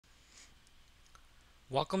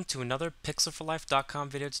Welcome to another pixelforlife.com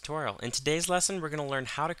video tutorial. In today's lesson, we're going to learn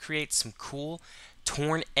how to create some cool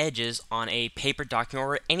torn edges on a paper document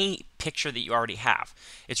or any picture that you already have.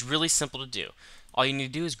 It's really simple to do. All you need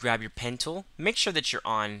to do is grab your pen tool, make sure that you're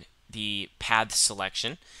on the path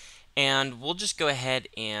selection, and we'll just go ahead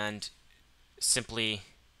and simply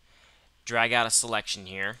drag out a selection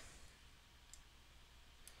here,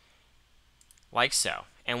 like so.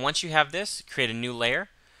 And once you have this, create a new layer.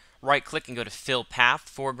 Right click and go to Fill Path,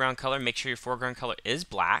 Foreground Color. Make sure your foreground color is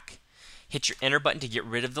black. Hit your Enter button to get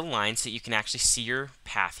rid of the line so that you can actually see your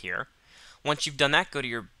path here. Once you've done that, go to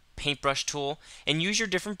your paintbrush tool and use your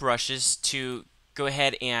different brushes to go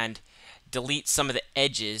ahead and delete some of the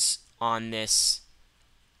edges on this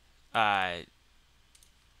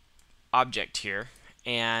object here,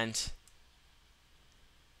 and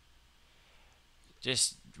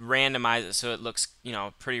just randomize it so it looks,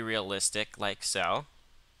 pretty realistic, like so.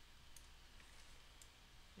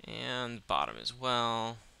 And bottom as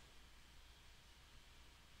well.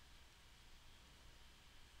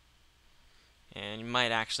 And you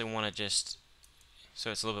might actually want to just, so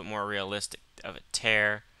it's a little bit more realistic of a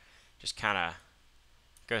tear, just kind of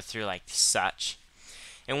go through like such.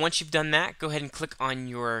 And once you've done that, go ahead and click on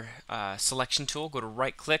your selection tool. Go to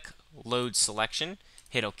right click, load selection,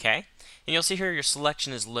 hit OK. And you'll see here your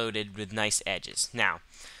selection is loaded with nice edges. Now,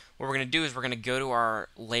 what we're going to do is we're going to go to our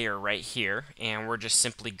layer right here, and we're just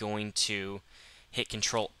simply going to hit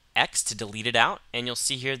Control X to delete it out, and you'll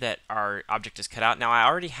see here that our object is cut out. Now I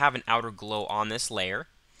already have an outer glow on this layer,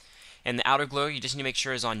 and the outer glow you just need to make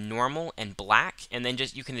sure is on normal and black, and then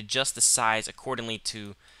you can adjust the size accordingly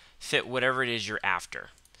to fit whatever it is you're after.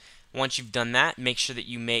 Once you've done that, make sure that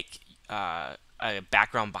you make a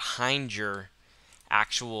background behind your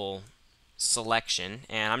actual selection,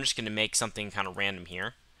 and I'm just going to make something kind of random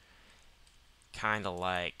here, kind of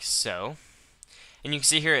like so. And you can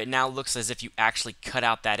see here it now looks as if you actually cut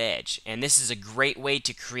out that edge. And this is a great way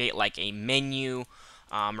to create like a menu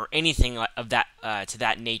or anything of that to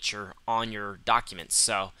that nature on your documents.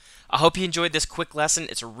 So I hope you enjoyed this quick lesson.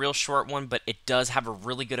 It's a real short one, but it does have a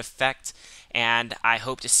really good effect. And I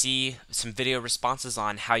hope to see some video responses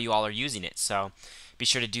on how you all are using it. So be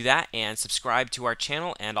sure to do that and subscribe to our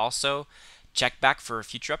channel, and also check back for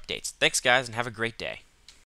future updates. Thanks guys, and have a great day.